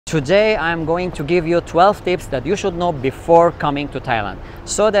Today I'm going to give you 12 tips that you should know before coming to Thailand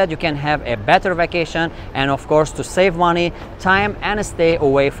so that you can have a better vacation and of course to save money, time and stay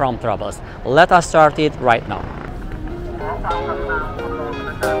away from troubles. Let us start it right now.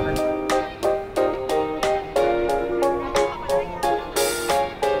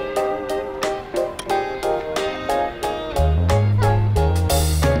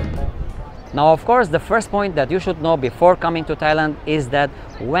 Now, of course, the first point that you should know before coming to Thailand is that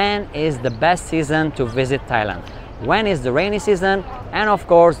when is the best season to visit Thailand? When is the rainy season? And of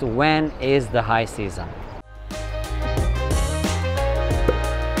course, when is the high season?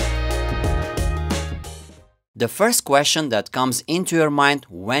 The first question that comes into your mind,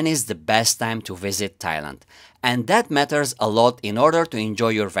 when is the best time to visit Thailand? And that matters a lot in order to enjoy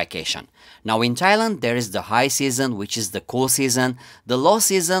your vacation. Now in Thailand there is the high season, which is the cool season, the low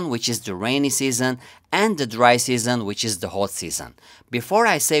season, which is the rainy season, and the dry season, which is the hot season. Before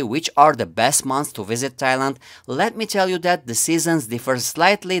I say which are the best months to visit Thailand, let me tell you that the seasons differ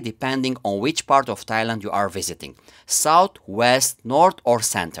slightly depending on which part of Thailand you are visiting, south, west, north or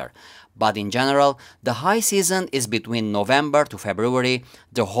center. But in general, the high season is between November to February,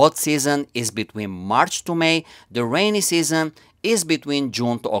 the hot season is between March to May, the rainy season is between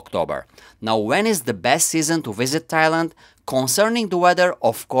June to October. Now, when is the best season to visit Thailand? Concerning the weather,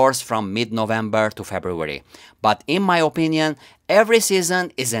 of course, from mid-November to February. But in my opinion, every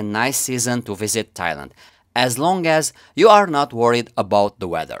season is a nice season to visit Thailand, as long as you are not worried about the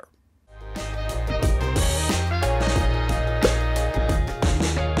weather.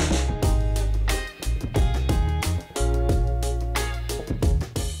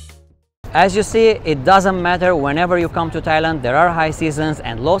 As you see, it doesn't matter whenever you come to Thailand, there are high seasons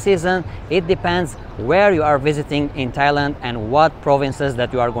and low season. It depends where you are visiting in Thailand and what provinces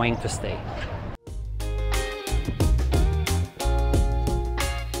that you are going to stay.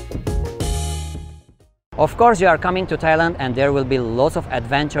 Of course, you are coming to Thailand and there will be lots of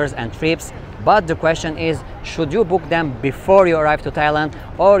adventures and trips, but the question is, should you book them before you arrive to Thailand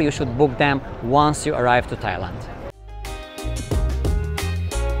or you should book them once you arrive to Thailand?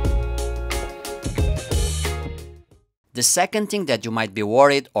 The second thing that you might be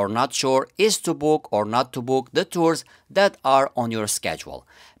worried or not sure is to book or not to book the tours that are on your schedule.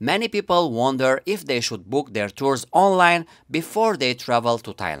 Many people wonder if they should book their tours online before they travel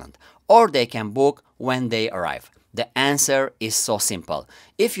to Thailand, or they can book when they arrive. The answer is so simple.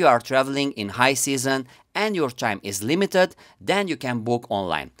 If you are traveling in high season and your time is limited, then you can book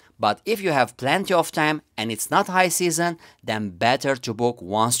online. But if you have plenty of time and it's not high season, then better to book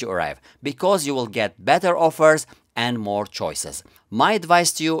once you arrive, because you will get better offers and more choices. My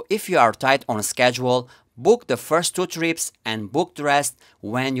advice to you, if you are tight on schedule, book the first 2 trips and book the rest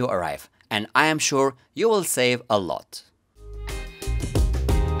when you arrive. And I am sure you will save a lot.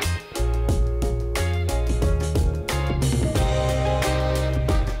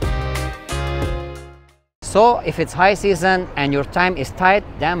 So if it's high season and your time is tight,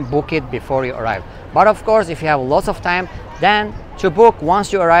 then book it before you arrive. But of course, if you have lots of time, then to book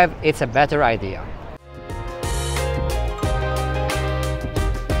once you arrive, it's a better idea.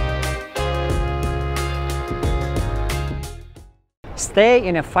 Stay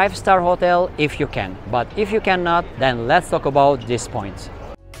in a 5-star hotel if you can, but if you cannot, then let's talk about these points.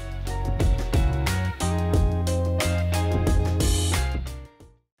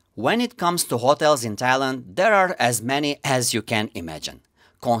 When it comes to hotels in Thailand, there are as many as you can imagine.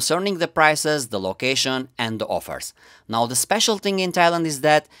 Concerning the prices, the location and the offers. Now the special thing in Thailand is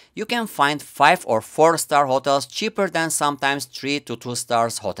that you can find 5 or 4-star hotels cheaper than sometimes 3 to 2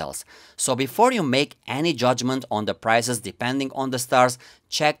 stars hotels. So before you make any judgment on the prices depending on the stars,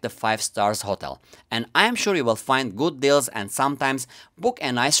 check the 5 stars hotel. And I am sure you will find good deals and sometimes book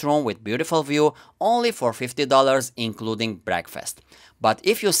a nice room with beautiful view only for $50 including breakfast. But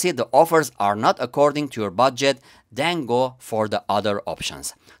if you see the offers are not according to your budget, then go for the other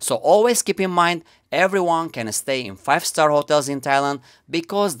options. So always keep in mind, everyone can stay in 5-star hotels in Thailand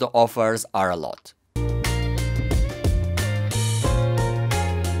because the offers are a lot.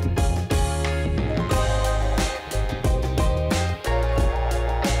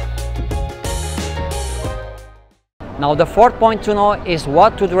 Now the fourth point to know is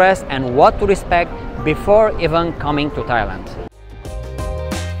what to dress and what to respect before even coming to Thailand.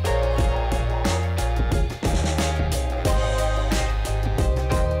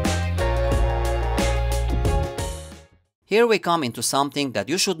 Here we come into something that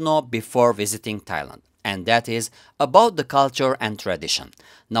you should know before visiting Thailand, and that is about the culture and tradition.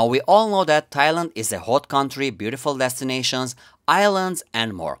 Now we all know that Thailand is a hot country, beautiful destinations, islands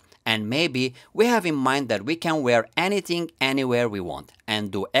and more. And maybe we have in mind that we can wear anything anywhere we want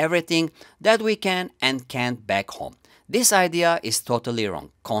and do everything that we can and can't back home. This idea is totally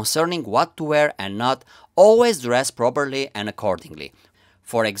wrong. Concerning what to wear and not, always dress properly and accordingly.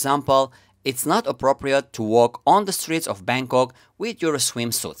 For example, it's not appropriate to walk on the streets of Bangkok with your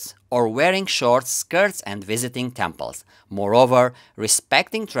swimsuits or wearing shorts, skirts and visiting temples. Moreover,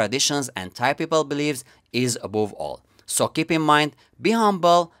 respecting traditions and Thai people beliefs is above all. So keep in mind, be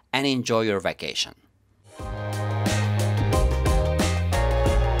humble and enjoy your vacation.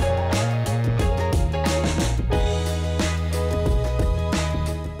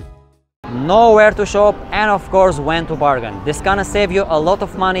 Know where to shop and of course when to bargain. This gonna save you a lot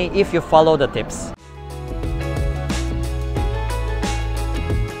of money if you follow the tips.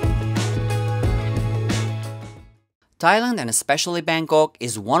 Thailand and especially Bangkok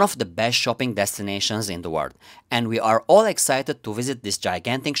is one of the best shopping destinations in the world, and we are all excited to visit these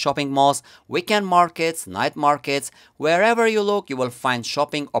gigantic shopping malls, weekend markets, night markets. Wherever you look, you will find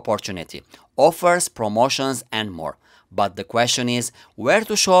shopping opportunity, offers, promotions and more. But the question is where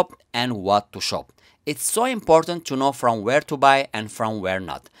to shop and what to shop. It's so important to know from where to buy and from where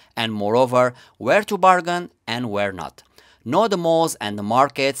not, and moreover, where to bargain and where not. Know the malls and the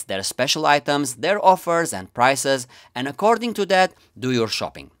markets, their special items, their offers and prices, and according to that, do your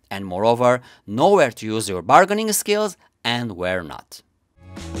shopping. And moreover, know where to use your bargaining skills and where not.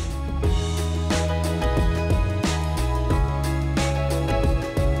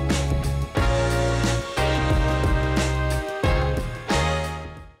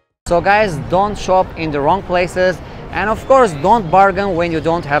 So guys, don't shop in the wrong places, and of course don't bargain when you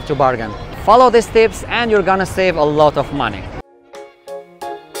don't have to bargain. Follow these tips and you're gonna save a lot of money.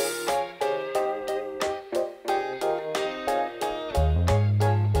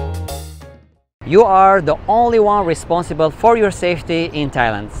 You are the only one responsible for your safety in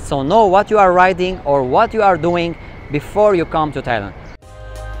Thailand, so know what you are riding or what you are doing before you come to Thailand.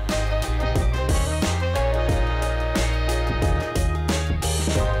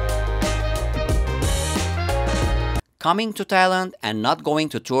 Coming to Thailand and not going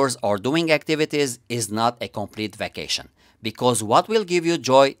to tours or doing activities is not a complete vacation, because what will give you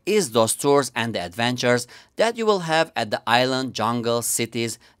joy is those tours and the adventures that you will have at the island, jungle,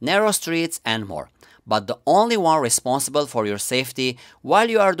 cities, narrow streets and more. But the only one responsible for your safety while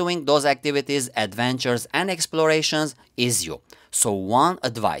you are doing those activities, adventures and explorations is you. So one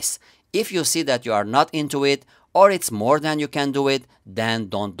advice, if you see that you are not into it or it's more than you can do it, then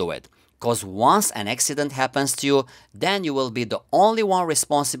don't do it. Because once an accident happens to you, then you will be the only one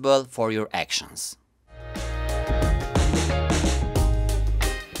responsible for your actions.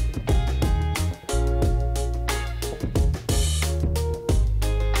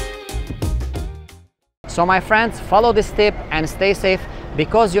 So my friends, follow this tip and stay safe,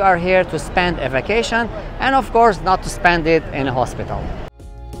 because you are here to spend a vacation and of course not to spend it in a hospital.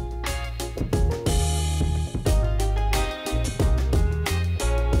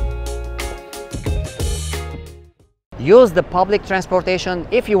 Use the public transportation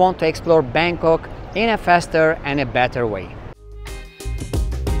if you want to explore Bangkok in a faster and a better way.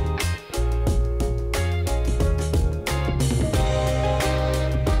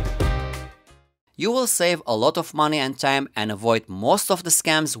 You will save a lot of money and time and avoid most of the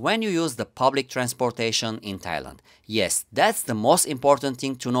scams when you use the public transportation in Thailand. Yes, that's the most important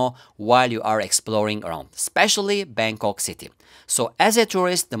thing to know while you are exploring around, especially Bangkok city. So as a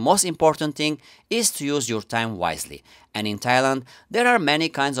tourist, the most important thing is to use your time wisely. And in Thailand, there are many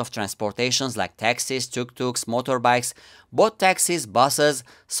kinds of transportations like taxis, tuk-tuks, motorbikes, boat taxis, buses.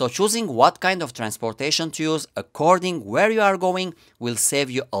 So choosing what kind of transportation to use according where you are going will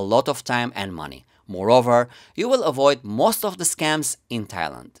save you a lot of time and money. Moreover, you will avoid most of the scams in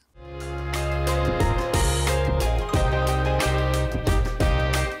Thailand.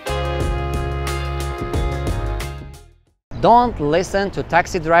 Don't listen to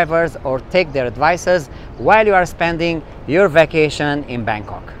taxi drivers or take their advices while you are spending your vacation in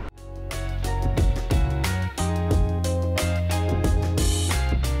Bangkok.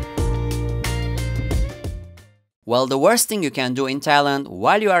 Well, the worst thing you can do in Thailand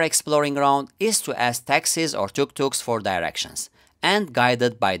while you are exploring around is to ask taxis or tuk-tuks for directions and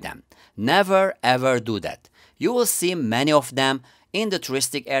guided by them. Never ever do that. You will see many of them in the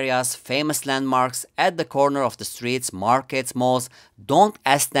touristic areas, famous landmarks, at the corner of the streets, markets, malls. Don't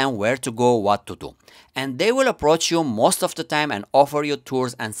ask them where to go, what to do. And they will approach you most of the time and offer you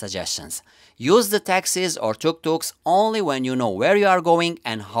tours and suggestions. Use the taxis or tuk-tuks only when you know where you are going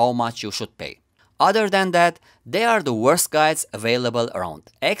and how much you should pay. Other than that, they are the worst guides available around,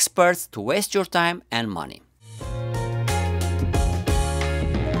 experts to waste your time and money.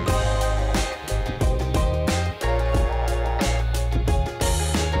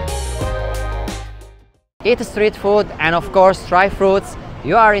 Eat street food and of course try fruits.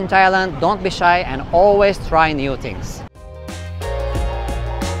 You are in Thailand, don't be shy and always try new things.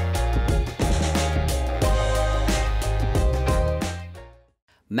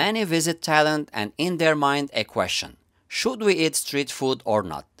 Many visit Thailand and in their mind a question: should we eat street food or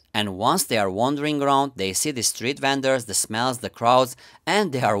not? And once they are wandering around, they see the street vendors, the smells, the crowds,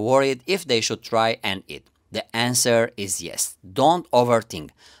 and they are worried if they should try and eat. The answer is yes. Don't overthink.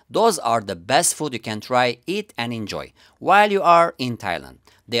 Those are the best food you can try, eat and enjoy while you are in Thailand.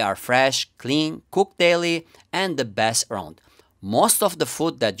 They are fresh, clean, cooked daily, and the best around. Most of the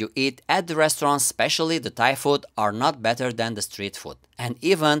food that you eat at the restaurants, especially the Thai food, are not better than the street food. And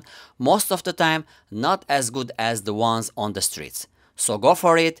even, most of the time, not as good as the ones on the streets. So go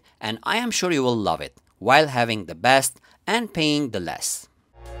for it, and I am sure you will love it, while having the best and paying the less.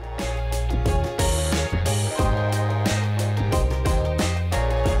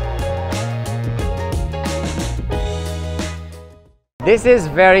 This is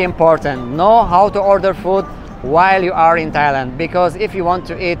very important. Know how to order food while you are in Thailand, because if you want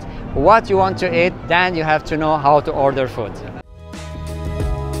to eat what you want to eat, then you have to know how to order food.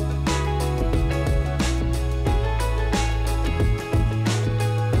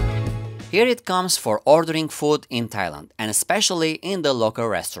 Here it comes for ordering food in Thailand, and especially in the local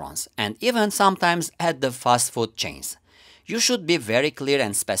restaurants, and even sometimes at the fast food chains. You should be very clear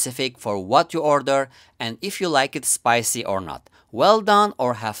and specific for what you order and if you like it spicy or not, well done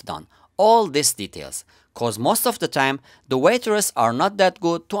or half done, all these details. Cause most of the time, the waiters are not that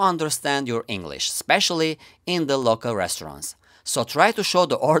good to understand your English, especially in the local restaurants. So try to show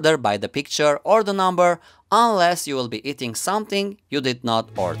the order by the picture or the number, unless you will be eating something you did not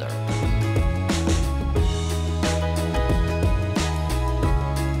order.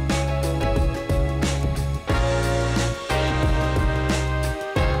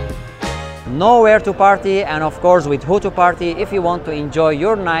 Know where to party and of course with who to party if you want to enjoy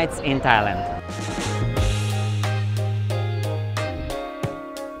your nights in Thailand.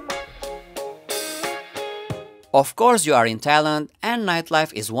 Of course you are in Thailand and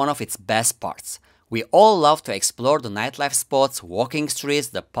nightlife is one of its best parts. We all love to explore the nightlife spots, walking streets,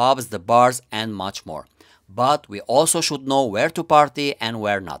 the pubs, the bars and much more. But we also should know where to party and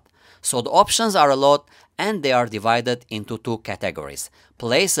where not. So the options are a lot and they are divided into two categories.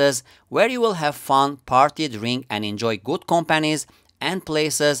 Places where you will have fun, party, drink and enjoy good companies, and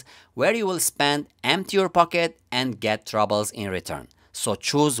places where you will spend, empty your pocket and get troubles in return. So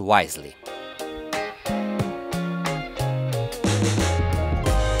choose wisely.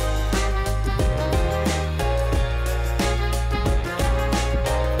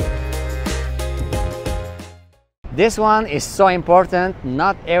 This one is so important.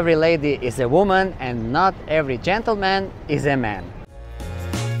 Not every lady is a woman and not every gentleman is a man.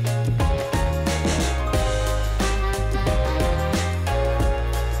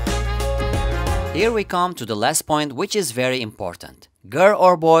 Here we come to the last point, which is very important. Girl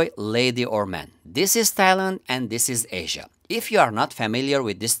or boy, lady or man. This is Thailand and this is Asia. If you are not familiar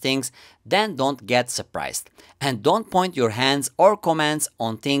with these things, then don't get surprised. And don't point your hands or comments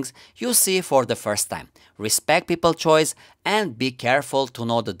on things you see for the first time. Respect people's choice and be careful to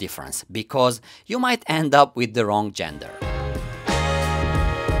know the difference, because you might end up with the wrong gender.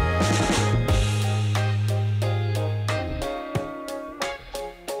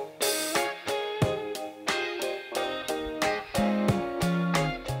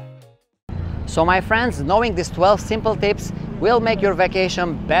 So my friends, knowing these 12 simple tips will make your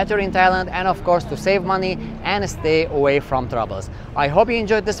vacation better in Thailand and of course to save money and stay away from troubles. I hope you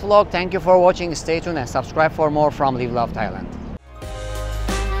enjoyed this vlog. Thank you for watching. Stay tuned and subscribe for more from Live Love Thailand.